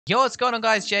Yo, what's going on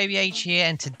guys, JVH here,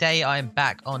 and today I'm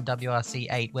back on WRC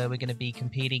 8 where we're going to be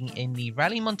competing in the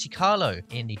Rallye Monte-Carlo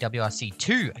in the WRC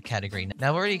 2 category. Now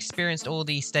I've already experienced all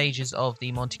the stages of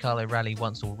the Monte Carlo Rally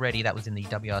once already. That was in the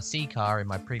WRC car in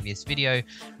my previous video,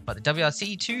 but the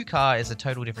WRC 2 car is a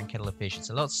total different kettle of fish. It's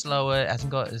a lot slower, it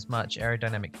hasn't got as much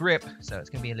aerodynamic grip, so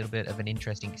it's going to be a little bit of an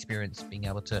interesting experience being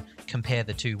able to compare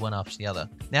the two one after the other.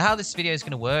 Now how this video is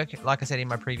going to work, like I said in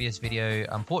my previous video,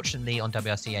 unfortunately on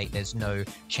WRC 8 there's no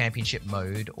championship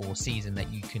mode or season that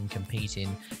you can compete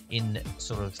in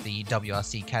sort of the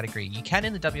WRC category. You can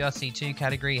in the WRC 2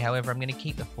 category, however I'm going to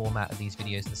keep the format of these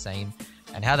videos the same,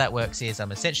 and how that works is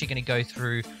I'm essentially going to go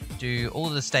through, do all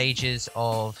the stages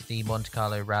of the Monte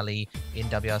Carlo Rally in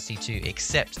WRC 2,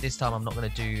 except this time I'm not going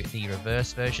to do the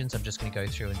reverse versions. I'm just going to go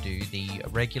through and do the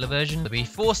regular version. There'll be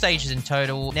 4 stages in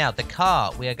total. Now the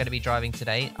car we are going to be driving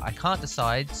today, I can't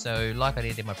decide, so like I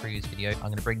did in my previous video, I'm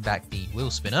going to bring back the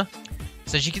wheel spinner.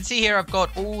 So as you can see here, I've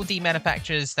got all the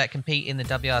manufacturers that compete in the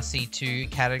WRC 2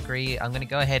 category. I'm going to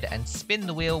go ahead and spin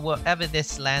the wheel. Whatever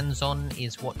this lands on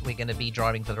is what we're going to be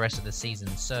driving for the rest of the season.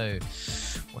 So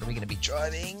what are we going to be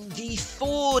driving? The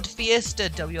Ford Fiesta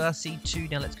WRC 2.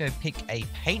 Now let's go pick a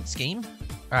paint scheme.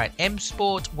 Alright, M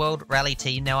Sport World Rally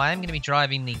Team. Now I am going to be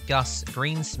driving the Gus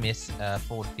Greensmith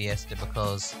Ford Fiesta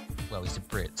because, well, he's a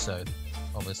Brit, so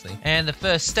obviously. And the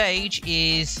first stage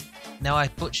is... Now, I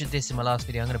butchered this in my last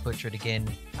video. I'm going to butcher it again.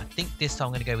 I think this time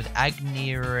I'm going to go with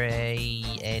Agnire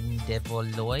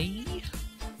Endevoloy.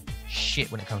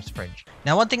 Shit when it comes to French.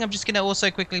 Now, one thing I'm just going to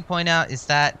also quickly point out is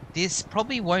that this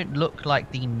probably won't look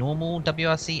like the normal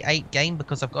WRC 8 game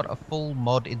because I've got a full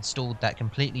mod installed that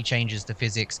completely changes the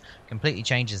physics, completely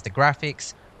changes the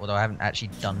graphics, although I haven't actually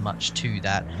done much to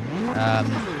that.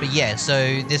 But yeah,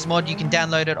 so this mod, you can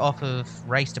download it off of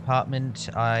Race Department.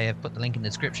 I have put the link in the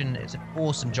description. It's an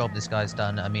awesome job this guy's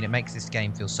done. I mean, it makes this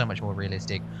game feel so much more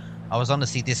realistic. I was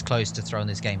honestly this close to throwing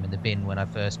this game in the bin when I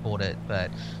first bought it, but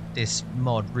this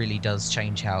mod really does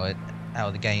change how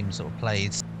the game sort of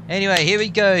plays. Anyway, here we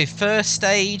go. First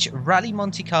stage, Rallye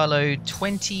Monte-Carlo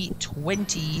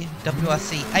 2020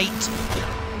 WRC 8.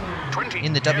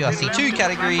 In the WRC 2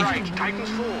 category.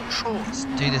 Let's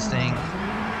do this thing.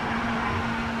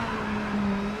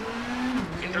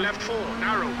 Into left 4,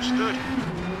 narrows, 30.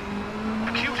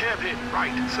 Acute hairpin,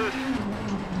 right, 30.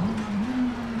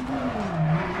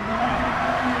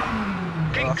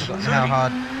 I've forgotten how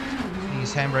hard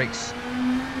these handbrake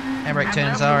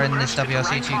turns are in this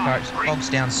WRC 2 car. It bogs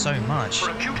down so much.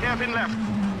 For acute hairpin left.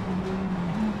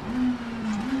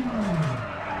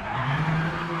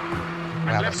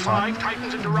 Wow, left 5,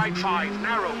 tightens into right 5,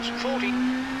 narrows, 40.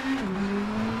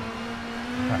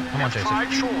 Right, come on, Joseph.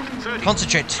 5 short, 30.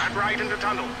 Concentrate. And right into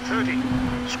tunnel, 30.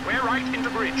 Square right into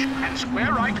bridge, and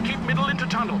square right, keep middle into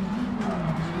tunnel.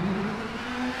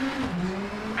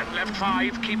 And left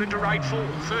 5, keep into right 4,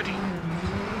 30.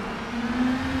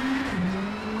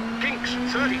 Kinks,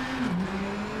 30.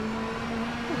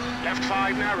 Left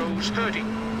 5 narrows, 30.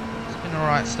 It's been a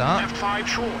right start. Left 5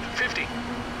 short, 50.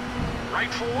 Right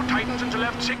 4 tightens into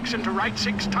left 6, into right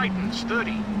 6 tightens,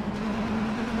 30.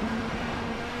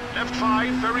 Left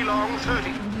 5, very long,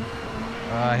 30.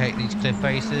 I hate these cliff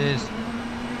faces.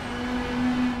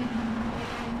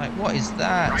 Like, what is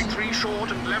that? Right 3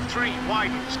 short and left 3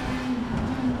 widens.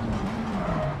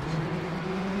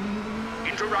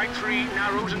 Into right 3,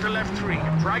 narrows into left 3,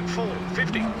 right 4,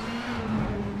 50.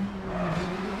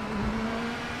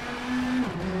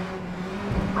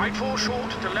 Right 4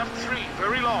 short to left 3,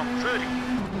 very long, 30.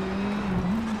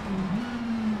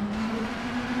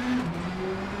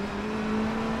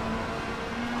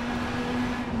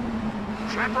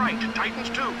 Flat right, tightens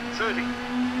 2, 30.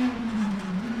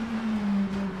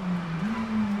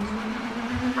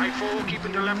 Right 4, keep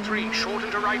into left 3, short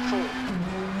into right 4.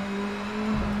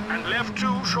 And left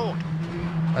 2, short.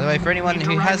 By the way, for anyone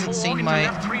who hasn't seen my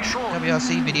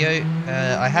WRC video,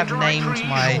 I have named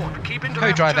my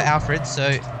co-driver Alfred,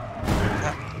 so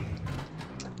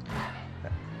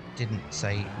that didn't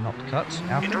say not cut.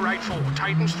 Alfred. Into right 4,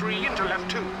 tightens 3, into left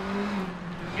 2.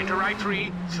 Into right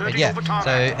 3, 30 yeah, over tarmac.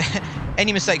 so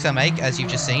any mistakes I make, as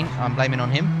you've just seen, I'm blaming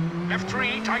on him. Left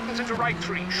 3, tightens into right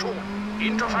 3, short.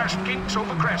 Into fast, kinks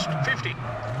over crest, 50.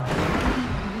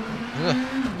 Ugh.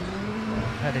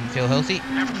 That didn't feel healthy.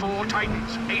 Left 4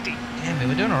 tightens, 80. Damn, we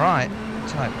were doing alright.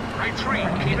 Type. Right 3,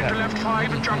 keep into left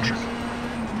 5 at junction.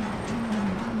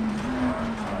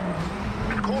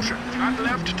 And caution, flat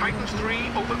left, tightens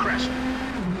 3, over crest.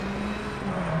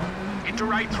 Into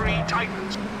right 3,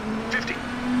 tightens, 50.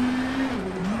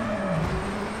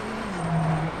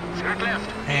 Flat left,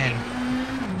 And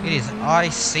it is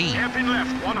icy. hairpin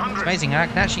left, 100. It's amazing how I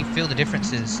can actually feel the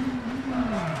differences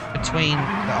between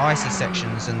the icy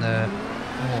sections and the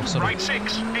more sort Right of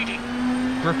 6, 80.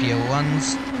 grippier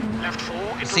ones. Left 4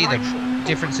 You into see right the 4.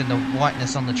 difference in the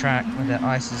whiteness on the track where the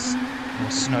ice is,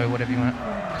 or snow, whatever you want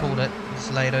to call it, is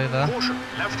laid over. Caution.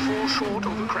 Left 4 short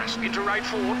over crest. Into right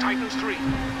 4, tightens 3.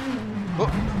 Oh,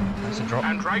 that's a drop.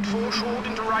 And right 4 short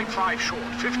into right 5 short.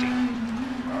 50.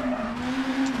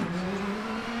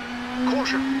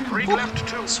 Caution. Brake left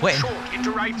 2. Sweating. Short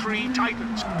into right 3,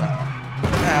 tightens.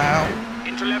 Ow.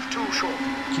 Into left 2 short.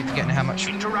 Keep forgetting how much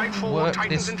Into right 4, work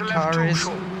tightens this into left car 2 is.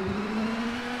 short.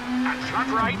 And flat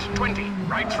right 20.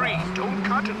 Right 3. Don't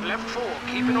cut and left 4.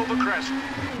 Keeping over crest.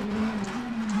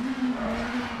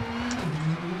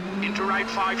 Into right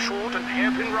 5 short and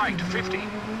hairpin right 50.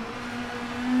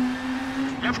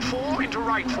 Left 4 into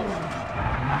right 4.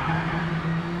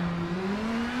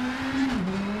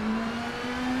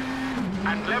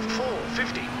 And left 4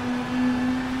 50.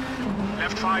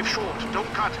 Left 5 short,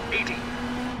 don't cut 80.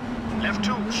 Left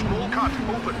 2 small cut,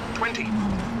 open 20.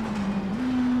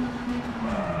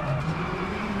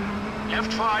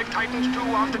 Left 5 tightens 2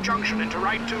 after junction into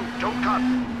right 2, don't cut.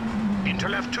 Into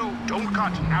left 2, don't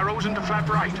cut, narrows into flat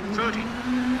right 30.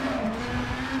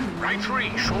 Right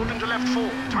 3 short into left 4,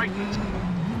 tightens.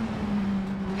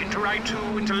 Into right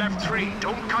 2, into left 3,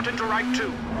 don't cut into right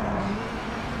 2.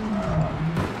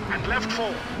 And left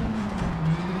 4.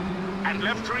 And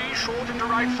left 3 short into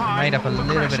right 5. Made up a little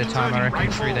crest, bit of time, 30, I reckon,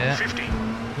 right through 4, there. 50.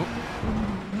 Oop.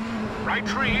 Right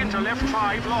 3 into left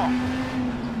 5 long.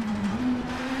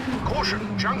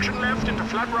 Caution, junction left into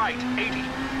flat right 80.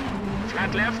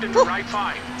 Flat left into right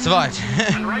 5. Survived.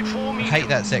 And right 4 medium. Hate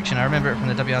that section. I remember it from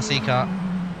the WRC car.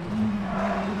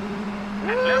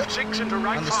 And left 6 into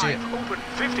right Understeer. 5, open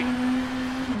 50.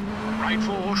 Right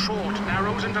 4 short,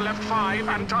 narrows into left 5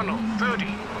 and tunnel 30.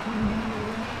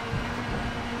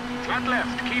 Flat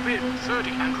left, keep in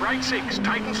 30. And right 6,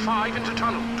 tightens 5 into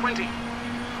tunnel 20.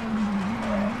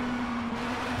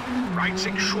 Right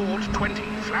 6 short 20.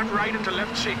 Flat right into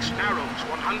left 6, narrows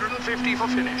 150 for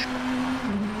finish.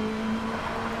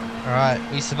 Alright,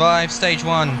 we survived stage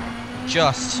 1.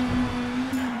 Just.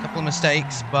 A couple of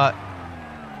mistakes, but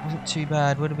wasn't too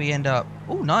bad. Where did we end up?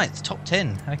 Oh, 9th, top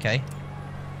 10. Okay.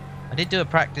 I did do a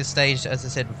practice stage, as I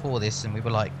said before this, and we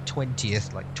were like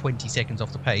 20th, like 20 seconds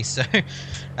off the pace, so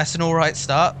that's an alright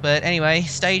start. But anyway,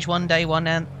 stage 1, day 1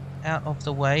 out of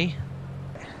the way.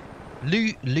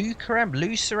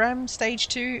 Luceram, stage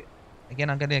 2. Again,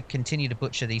 I'm going to continue to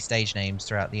butcher these stage names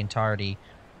throughout the entirety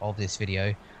of this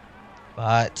video.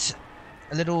 But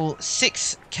a little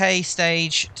 6K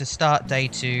stage to start day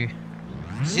 2.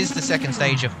 This is the second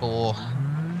stage of 4.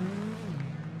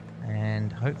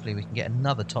 And hopefully we can get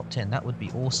another top 10. That would be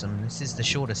awesome. This is the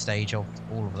shortest stage of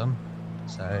all of them.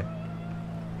 So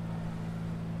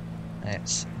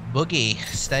let's boogie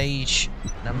stage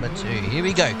number 2. Here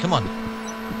we go. Come on.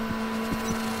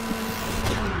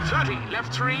 30,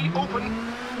 left 3, open.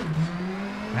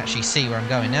 I can actually see where I'm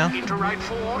going now. Into right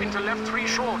 4, into left 3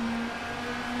 short.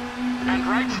 And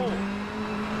right 4.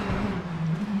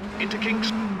 Into kinks.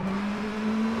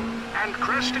 And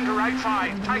crest into right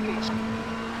 5, tightens.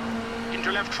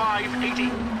 Into left 5, 80.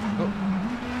 Oh.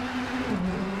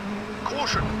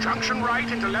 Caution, junction right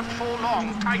into left 4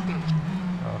 long, tightens.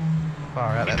 Oh,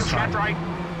 far out Into that flat side. right.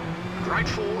 Right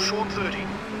 4, short 30.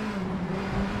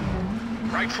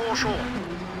 Right 4 short.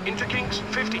 Into kinks,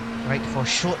 50. Right for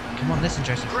short. Come on, listen,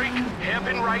 Joseph. Brake,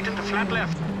 hairpin right into flat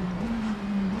left.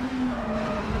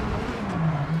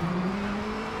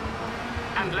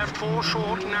 And left 4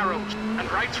 short, narrows.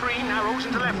 And right 3 narrows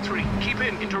into left 3. Keep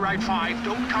in, into right 5.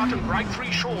 Don't cut and right 3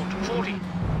 short, 40.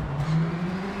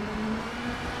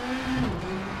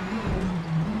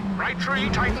 Right 3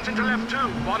 tightens into left 2,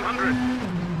 100.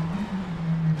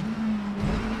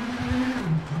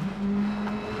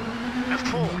 Left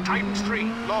 4 tightens 3,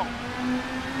 long.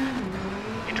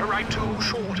 Into right 2,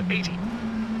 short, 80.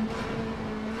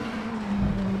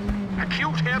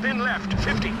 Acute hairpin left,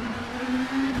 50.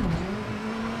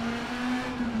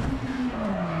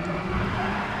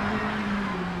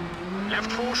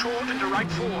 Left 4 short into right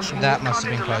 4, small That must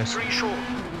cut have been into left close. 3 short.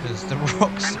 Because the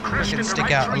rocks And crest can into stick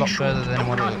right out a 3 lot short, further than don't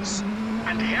what it cut. looks.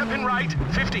 And hairpin right,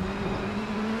 50.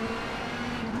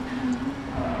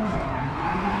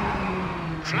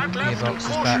 Flat left Gearbox and is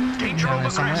caution, back danger down over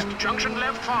there somewhere. crest, junction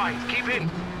left 5, keep in.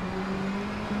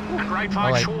 And right 5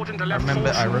 Oh, wait. short into I left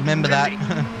remember, 4 short, I remember 50.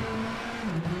 that.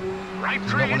 Right Do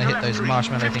 3 not want to into hit left those 3,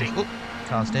 marshmallow 50. things. Oop,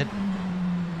 car's dead.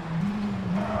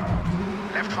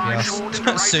 Left 5 Yes, short into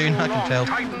right soon, 4 I can long, tell.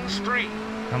 tightens 3.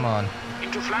 Come on.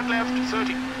 Into flat left,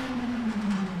 30.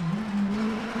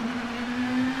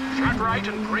 Flat right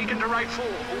and brake into right 4,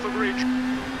 over bridge.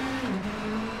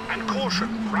 And caution,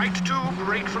 right 2,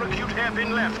 brake for acute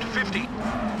hairpin left, 50.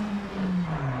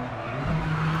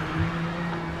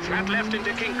 Flat left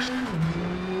into kinks.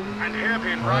 And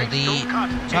hairpin right, don't cut.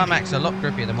 The tarmac's a lot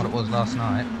grippier than what it was last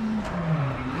night.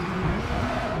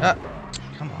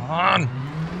 Come on!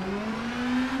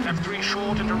 Left 3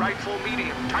 short into right 4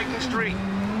 medium, tightens 3.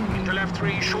 Into left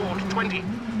 3 short, 20.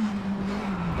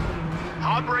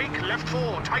 Hard brake, left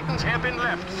 4, tightens hairpin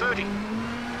left, 30.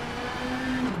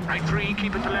 Right 3,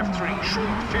 keep it to left 3,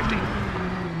 short, 50.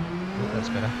 Oh, that's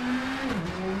better.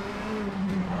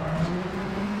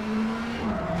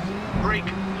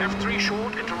 Brake, left 3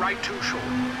 short, into right 2 short.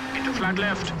 Into flat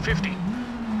left, 50.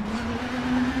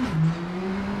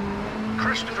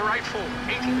 Crest into right 4,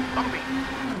 80, bumpy.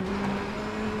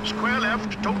 Square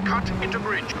left, don't cut, into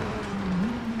bridge.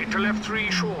 Into left 3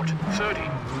 short, 30.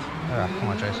 Come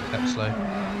on, Joseph, that was slow.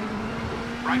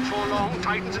 Right 4 long,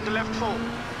 tightens into left 4.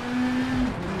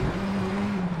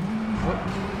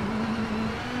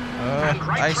 And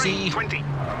right icy. 3, 20.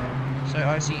 So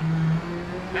icy.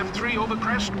 Left 3 over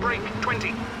crest, brake,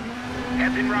 20.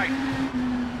 Hairpin right.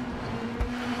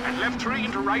 And left 3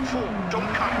 into right 4,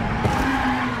 don't cut.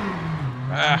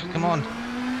 Come on.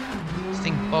 This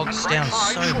thing bogs down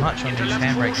so much on these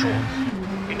handbrake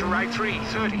turns. Into right 3,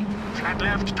 30. Flat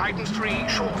left, tightens 3,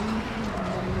 short.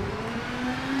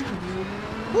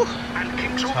 Whew. And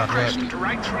kinks over crest, into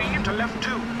right 3, into left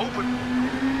 2, open.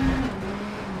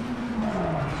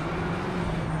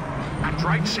 And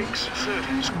right 6,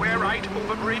 30. Square right,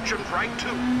 over bridge and right 2.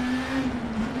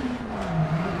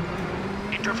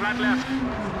 Into flat left.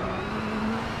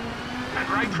 And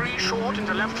right 3, short,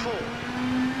 into left 4.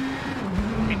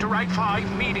 Into right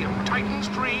 5, medium, tightens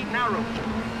 3, narrows.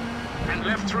 And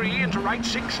left 3 into right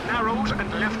 6, narrows,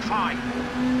 and left 5.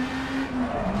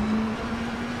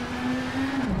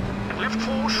 And left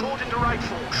 4, short into right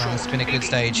 4, short. It's been a good 80.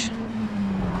 stage.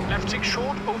 Left 6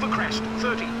 short, over crest,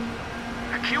 30.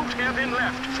 Acute hairpin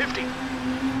left, 50.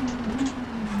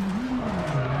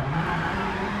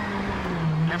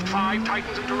 Left 5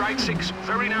 tightens into right 6,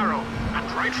 very narrow.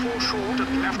 And right 4 short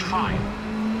and left 5.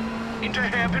 Into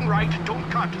hairpin right, don't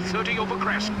cut, 30 over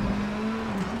crest.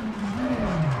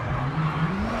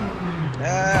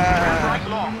 Right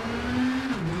long.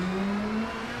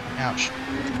 Ouch.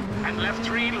 And left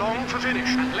 3 long for finish.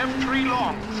 And left 3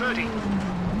 long, 30.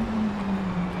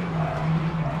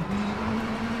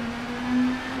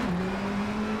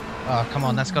 Oh, come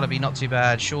on, that's got to be not too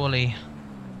bad, surely.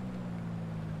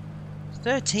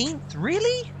 13th?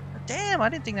 Really? Damn, I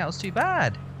didn't think that was too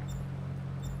bad.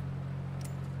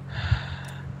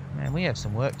 Man, we have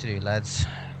some work to do, lads.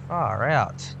 Far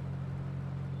out.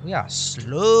 We are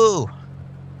slow.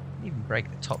 Didn't even break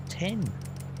the top 10.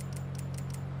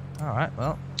 Alright,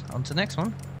 well, on to the next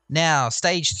one. Now,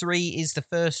 stage 3 is the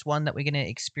first one that we're going to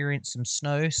experience some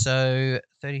snow. So,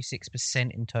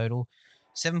 36% in total.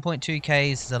 7.2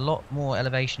 Ks, there's a lot more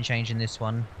elevation change in this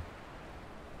one.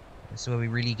 This is where we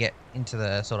really get into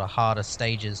the sort of harder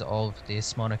stages of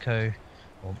this Monaco,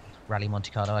 or Rallye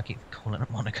Monte-Carlo, I keep calling it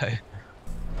Monaco.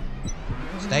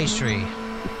 Stage 3.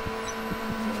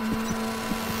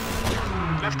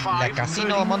 Left 5,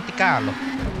 Casino 30. Monte Carlo.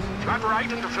 Flat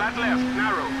right into flat left,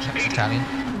 narrows, That's 80. Italian.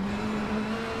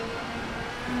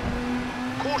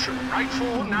 Caution, right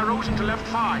 4, narrows into left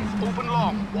 5, open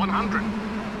long, 100.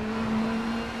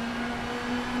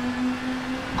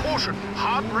 Caution,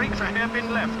 hard brake for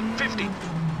hairpin left, 50.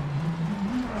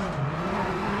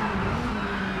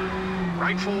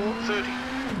 Right 4, 30.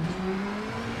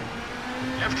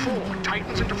 Left 4,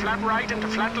 tightens into flat right, into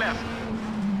flat left.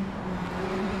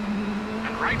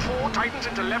 And right 4, tightens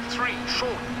into left 3,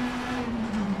 short.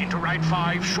 Into right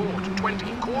 5, short,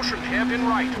 20. Caution, hairpin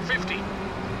right, 50.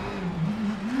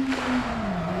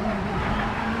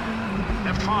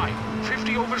 Left 5,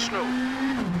 50 over snow.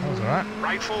 That was alright.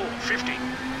 Right 4, 50.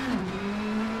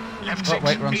 Left 6,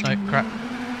 wait, we're on 80. snow. Crap.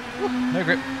 No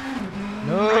grip.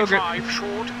 No Right grip. 5,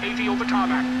 short, 80 over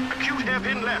tarmac. Acute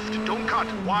hairpin left, don't cut,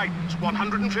 widens,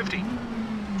 150.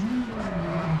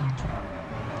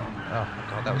 Oh my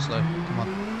god, that was slow. Come on.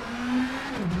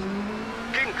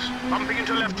 Kinks, bumping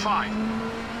into left 5.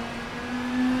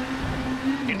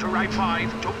 Into right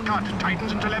 5, don't cut,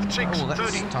 tightens into left 6, Oh, that's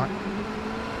 30. tight.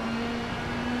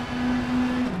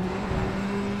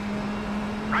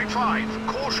 Right 5,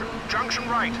 caution, junction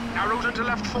right, narrows into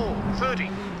left 4, 30.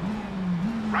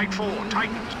 Right 4,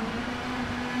 tightens.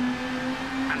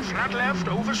 And flat left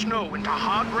over snow into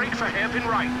hard brake for hairpin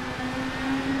right.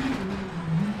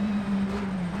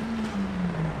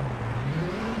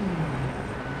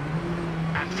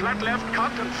 And flat left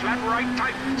cut and flat right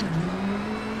tightens.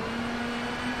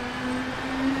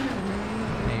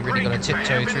 really got to brake,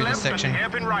 tiptoe hairpin through this left and section.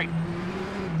 hairpin right.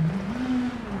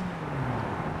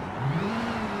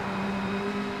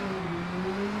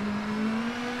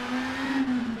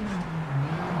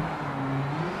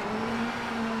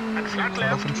 And flat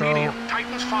left, control. medium,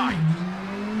 tightens 5.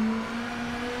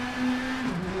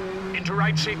 Into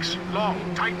right 6,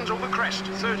 long, tightens over crest,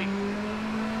 30.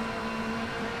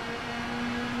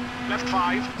 Left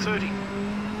 5, 30.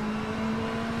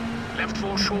 Left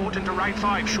 4 short into right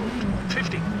 5 short,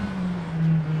 50.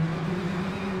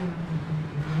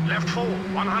 Left 4,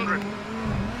 100.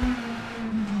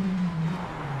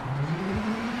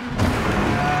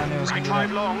 Right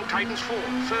 5 long, tightens 4,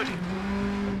 30.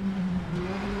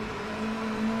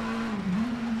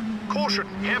 Caution,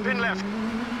 hairpin left.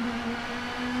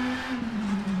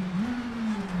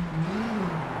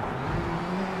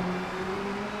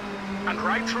 And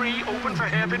right 3, open for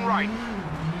hairpin right.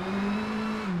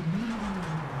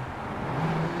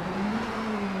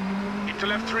 Into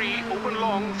left 3, open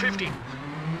long, 50.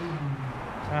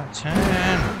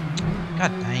 Turn.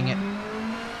 God dang it.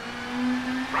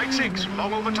 Right 6,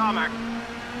 long over tarmac.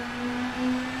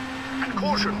 And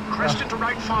caution, crest into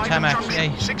right 5 tarmac,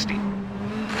 junction, yay. 60.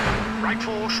 Right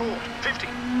 4 short, 50.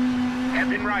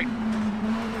 Hairpin right.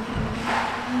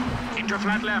 Into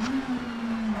flat left.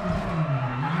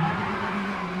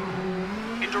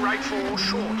 Into right 4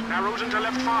 short, narrows into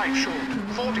left 5 short,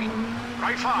 40.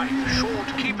 Right 5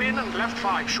 short, keep in and left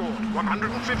 5 short,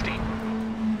 150.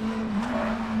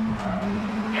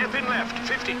 Hairpin left,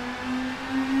 50.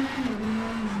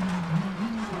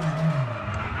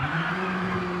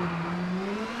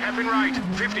 Hairpin right,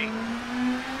 50.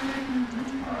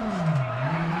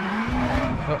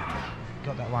 Oh,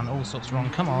 got that one all sorts wrong.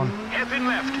 Come on. Hairpin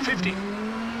left, 50.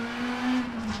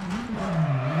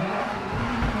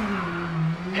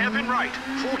 Hairpin right,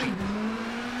 40.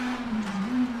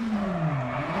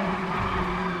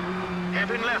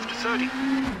 Hairpin left, 30.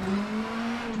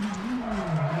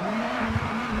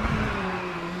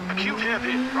 Acute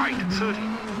hairpin right, 30.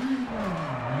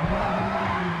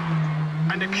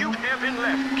 And acute hairpin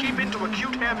left, keep into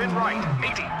acute hairpin right,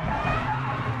 80.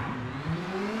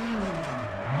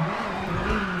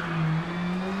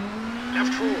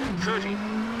 Left 4, 30.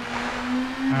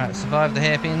 Alright, survive the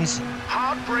hairpins.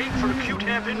 Hard brake for acute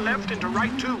hairpin left into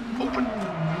right 2, open.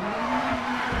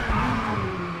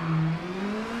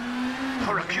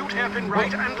 For acute hairpin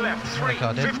right and left, 3,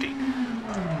 50.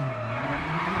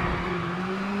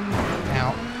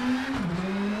 Out.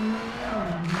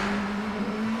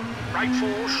 Right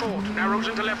 4, short, narrows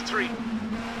into left 3.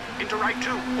 Into right 2,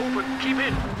 open, keep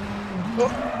in.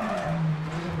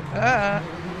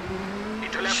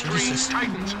 Into left 3, Jesus.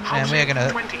 tightens, Man, we're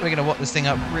gonna whop this thing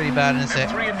up really bad in a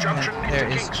sec. Left 3 at junction, There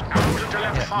into it is. kinks, narrows into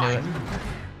left Yeah, 5. knew it.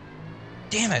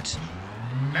 Damn it.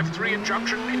 Left 3 at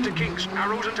junction, into kinks,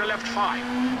 narrows into left 5.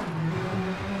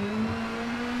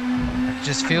 I could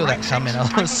just feel that Right coming.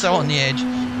 6, I was so on the edge.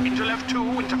 Into left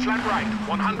 2, into flat right,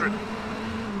 100.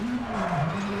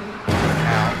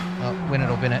 Ow. Well, win it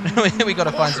or bin it. We got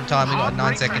to find some time. We got a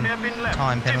 9-second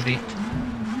time penalty.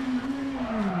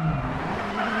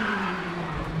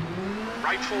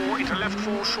 Right 4 into left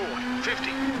 4 short,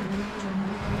 50.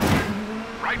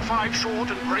 Right 5 short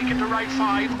and brake into right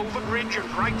 5, over bridge and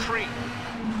right 3.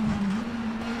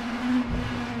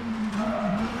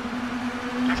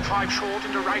 Left 5 short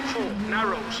into right 4,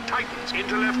 narrows, tightens,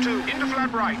 into left 2, into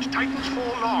flat right, tightens 4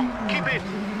 long, keep in.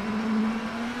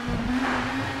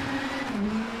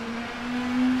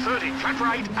 30, flat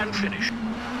right and finish.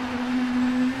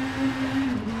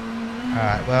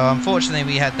 Alright, well, unfortunately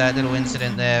we had that little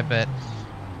incident there, but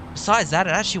besides that,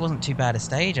 it actually wasn't too bad a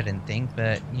stage, I didn't think.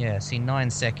 But yeah, see, 9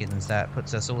 seconds, that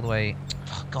puts us all the way...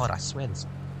 Oh, God, I swear this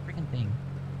freaking thing.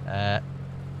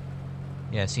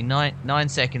 Yeah, see, 9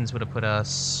 seconds would have put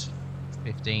us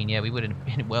 15. Yeah, we would have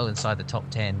been well inside the top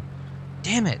 10.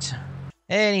 Damn it.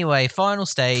 Anyway, final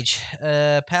stage.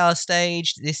 Power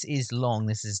stage. This is long.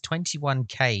 This is 21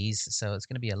 Ks, so it's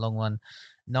going to be a long one.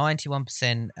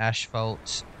 91%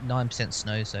 asphalt, 9%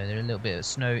 snow, so there's a little bit of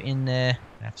snow in there.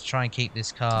 I have to try and keep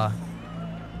this car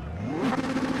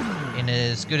in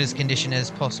as good as condition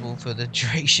as possible for the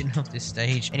duration of this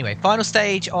stage. Anyway, final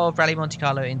stage of Rallye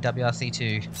Monte-Carlo in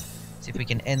WRC2. See if we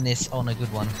can end this on a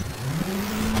good one.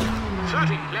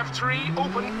 30, left 3,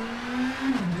 open.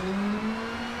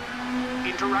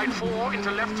 Into right 4,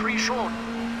 into left 3 short.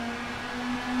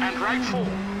 And right 4.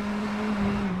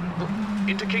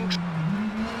 Into kinks.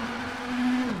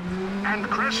 And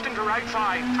crest into right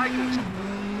 5, tightens.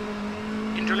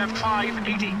 Into left 5,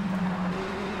 80.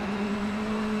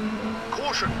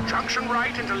 Caution, junction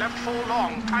right into left 4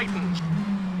 long, tightens.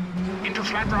 Into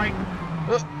flat right.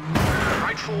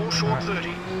 Right 4, short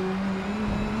 30.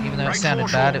 Even though it Right sounded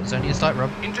 4 bad, short. it was only a slight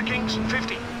rub. Into kinks,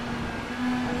 50.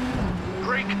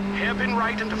 Brake, hairpin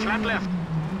right into flat left.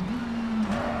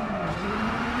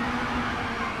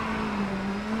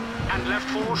 And left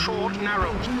 4 short,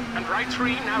 narrows. And right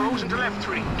 3, narrows into left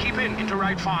 3. Keep in, into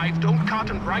right 5, don't cut,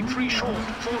 and right 3 short,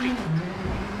 40.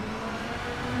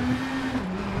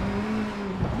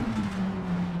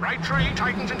 Right 3,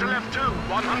 tightens into left 2,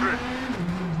 100.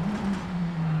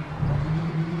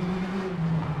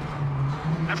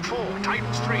 Left 4,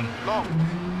 tightens 3, long.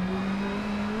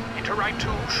 Into right 2,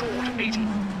 short, 80.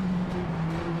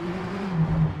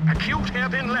 Acute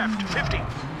hairpin left, 50.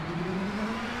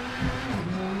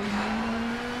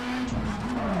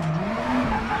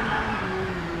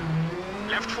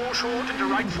 Left 4 short into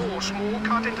right 4, small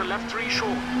cut into left 3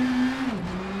 short.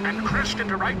 And crest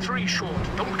into right 3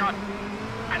 short, don't cut.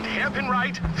 And hairpin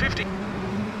right, 50.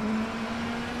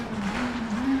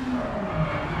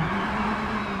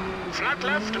 Flat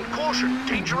left and caution,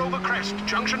 danger over crest,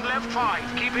 junction left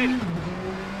 5, keep in.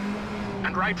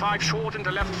 And right 5 short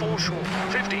into left 4 short,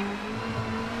 50.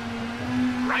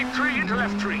 Right 3 into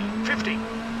left 3, 50.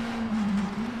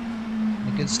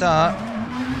 A good start.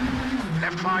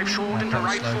 Left 5 short into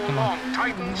right 4 long,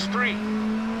 tightens 3.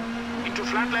 Into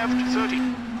flat left, 30.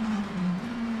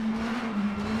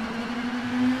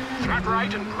 Flat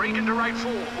right and brake into right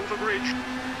 4, over bridge.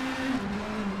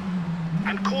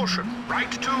 And caution,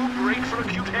 right 2, brake for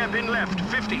acute hairpin left,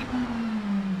 50.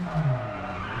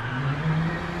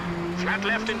 Flat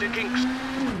left into kinks.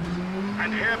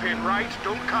 And hairpin right,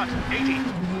 don't cut, 80.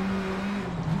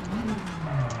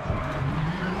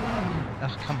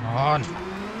 Oh, come on.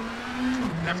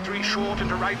 Left 3 short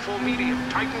into right 4 medium,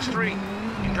 tightens 3.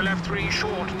 Into left 3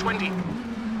 short, 20.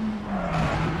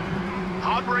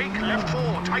 Hard brake, left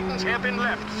 4, tightens hairpin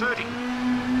left, 30.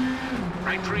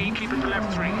 Right 3, keep into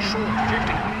left 3, short,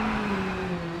 50.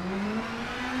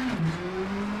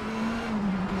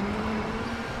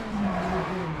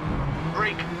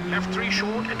 Brake, left 3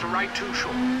 short, into right 2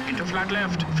 short. Into flat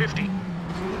left, 50.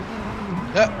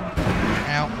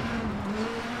 Ow.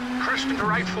 Crest into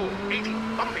right 4, 80,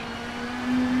 bumpy.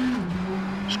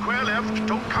 Square left,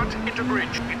 don't cut, into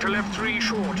bridge. Into left 3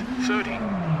 short, 30.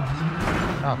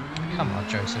 Oh, come on,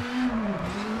 Joseph.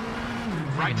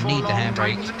 Right You 4 need the long, handbrake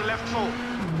tightens into left 4.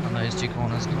 on those 2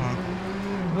 corners. Come on.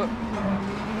 Whoop.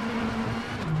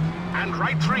 And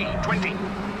right 3, 20.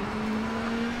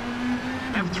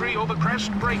 Left 3 over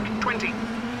crest, brake, 20.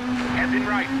 Hairpin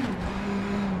right.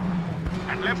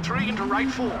 And left 3 into right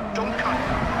 4, don't cut.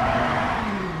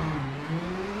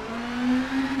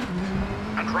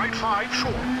 And right 5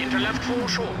 short, into left 4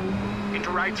 short. Into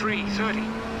right 3, 30.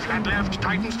 Flat left,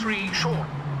 tightens 3, short.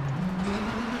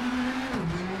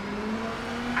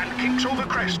 And kinks over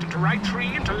crest, into right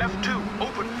 3, into left 2,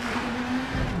 open.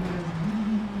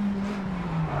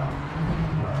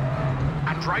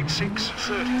 And right 6,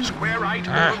 30. Square right,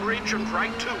 over bridge, and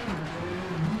right 2.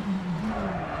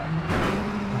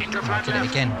 Into flat Did it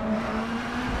left. again.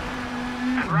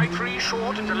 And right 3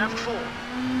 short, into left 4.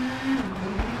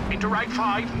 Into right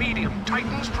 5, medium,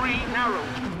 tightens 3,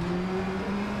 narrows.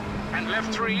 And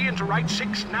left 3 into right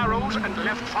 6, narrows, and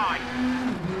left 5.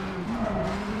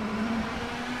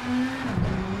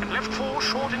 And left 4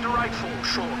 short into right 4,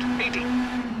 short, 80.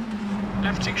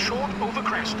 Left 6 short, over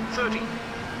crest, 30.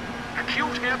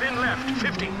 Acute hairpin left,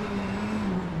 50.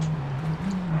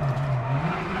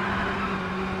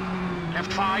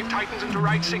 Left 5 tightens into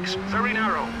right 6, very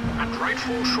narrow. And right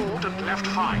 4 short and left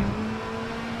 5.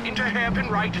 Into hairpin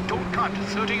right, don't cut,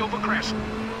 30 over crest.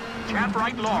 Flat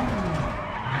right long.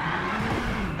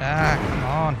 Ah, come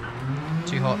on.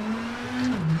 Too hot.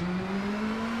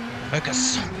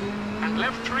 Focus. And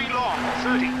left 3 long,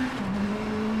 30.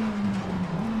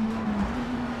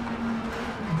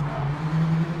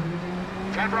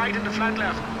 Flat right into flat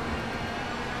left.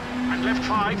 And left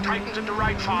 5 tightens into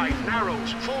right 5,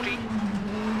 narrows, 40.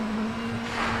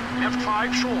 Left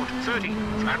 5 short, 30.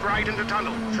 Flat right into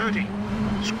tunnel, 30.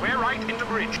 Square right into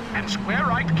bridge, and square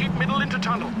right keep middle into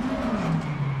tunnel.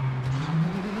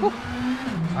 Whew.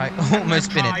 I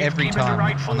almost spin it every time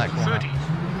right on that corner. 30.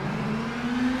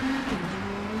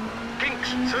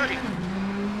 Kinks, 30.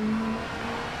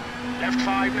 Left 5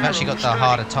 narrows, I've actually got the 30.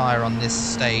 harder tyre on this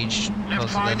stage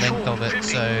because of the length of it,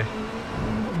 so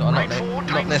got a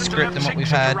lot less grip than what we've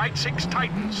had. Right 6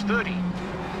 tightens, 30.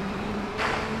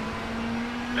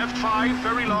 Left 5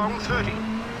 very long, 30.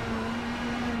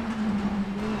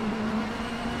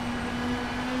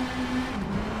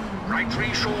 Right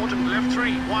 3 short and left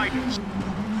 3 widens.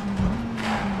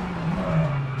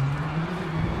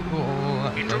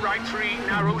 Oh, Into right 3,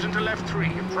 narrows into left 3,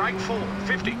 and right 4,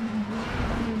 50.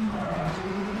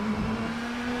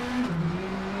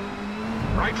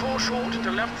 Right 4 short into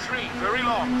left 3, very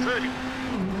long, 30.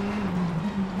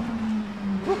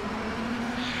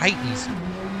 Hate these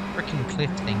freaking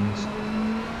cliff things.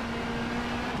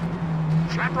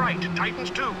 Flat right,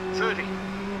 tightens 2, 30.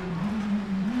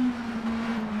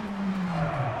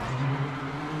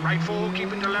 Right 4,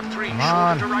 keep into left 3,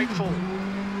 short into right 4.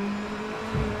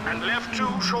 And left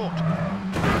 2, short.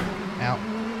 Out.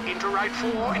 Into right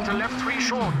 4, into left 3,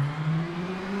 short.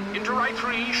 Into right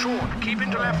 3, short, keep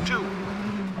into left 2.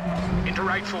 Into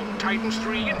right 4, tightens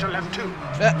 3, into left 2. Turn.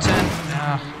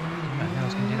 Ah, I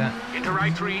was going to do that. Into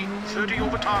right 3, 30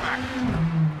 over tarmac.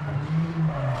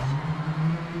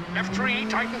 Left 3,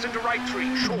 tightens into right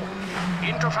 3, short.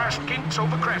 Into fast kinks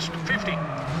over crest, 50.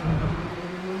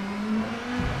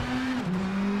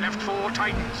 Left 4,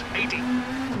 tightens, 80.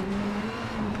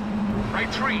 Right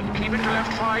 3, keep into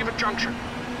left 5 at junction.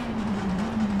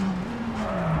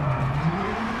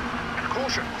 And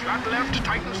caution, flat left,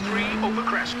 tightens 3 over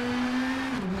crest.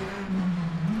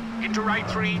 Into right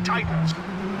 3, tightens,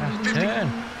 50. Turn.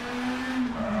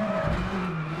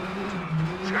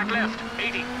 Flat left,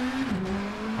 80.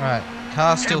 Alright,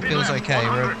 car still feels left, okay.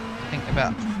 100. We're, I think,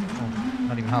 about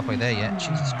not even halfway there yet.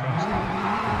 Jesus Christ.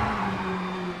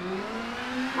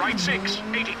 Right 6,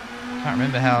 80. Can't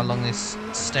remember how long this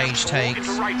stage Left 4 takes.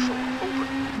 into right 4, open.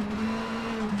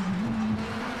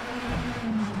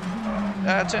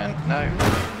 Turn. No.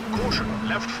 Caution,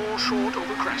 left 4 short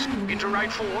over crest. Into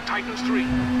right 4, tightens 3.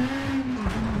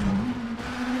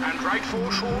 And right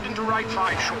 4 short into right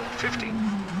 5 short, 50.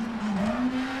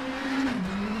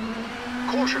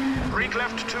 Caution, brake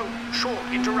left 2, short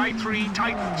into right 3,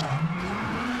 tightens.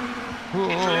 Whoa.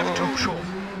 Into left 2 short.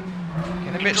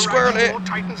 Get a bit Into squirrely. right 4,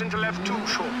 tightens into left 2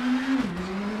 short.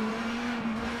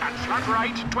 And flat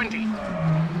right, 20.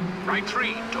 Right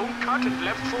 3, don't cut, and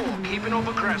left 4, keeping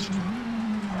over crest.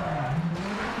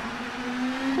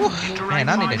 Into right Man,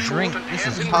 I need a 5 short drink. and This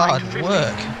is hairpin hard right, 50.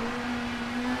 work.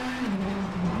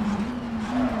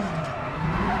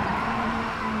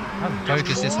 I haven't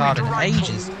focused this hard in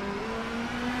ages.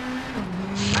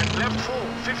 And left 4,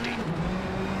 50.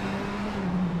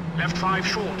 Left 5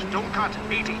 short, don't cut,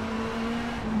 80.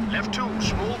 Left 2,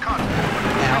 small cut,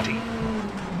 20.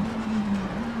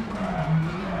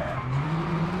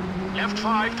 Left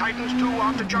 5, tightens 2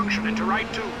 after junction, into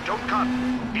right 2, don't cut.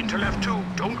 Into left 2,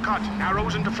 don't cut,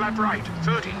 narrows into flat right,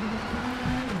 30.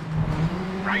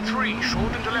 Right 3,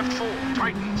 short into left 4,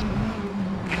 tightens.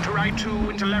 Into right 2,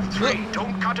 into left 3,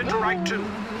 don't cut into right 2.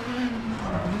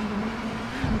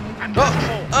 And left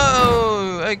 4.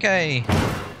 Oh, okay.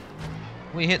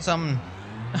 We hit some.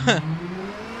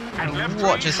 And left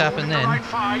What 3, just short happened into then? Right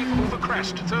 5, over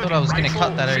crest, 30. Thought I was going Right to cut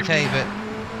 4, that 50. okay, but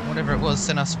whatever it was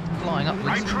sent us flying upwards.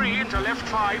 Right 3 into left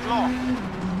 5 long.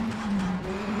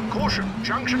 Caution,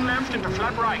 junction left into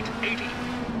flat right, 80.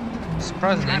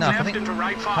 Surprisingly Flat enough, I left think into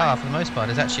right the 5. car, for the most part,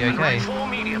 is actually And okay. right 4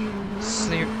 medium.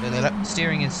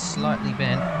 Steering is slightly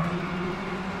bent.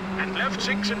 And left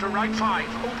 6 into right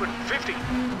 5, open, 50.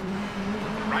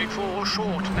 Right 4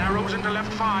 short, narrows into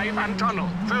left 5 and tunnel,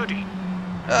 30.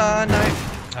 No.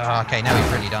 Oh, okay, now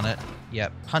we've really done it.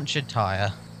 Yep, punctured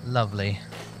tyre. Lovely.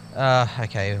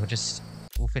 Okay,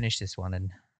 we'll finish this one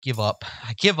and give up.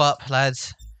 I give up,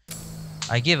 lads.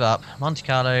 I give up. Monte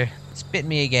Carlo, it's bit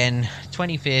me again.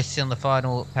 25th on the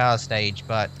final power stage,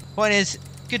 but point is,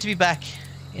 good to be back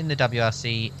in the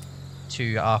WRC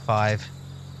 2 R5.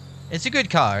 It's a good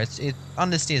car. It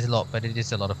understeers a lot, but it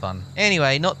is a lot of fun.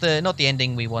 Anyway, not the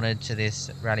ending we wanted to this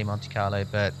Rallye Monte-Carlo,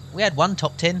 but we had one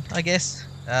top 10, I guess.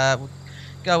 We'll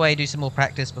go away, do some more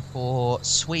practice before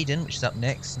Sweden, which is up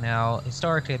next. Now,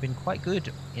 historically, I've been quite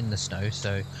good in the snow,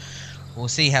 so we'll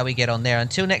see how we get on there.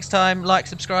 Until next time, like,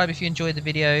 subscribe if you enjoyed the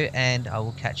video, and I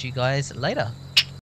will catch you guys later.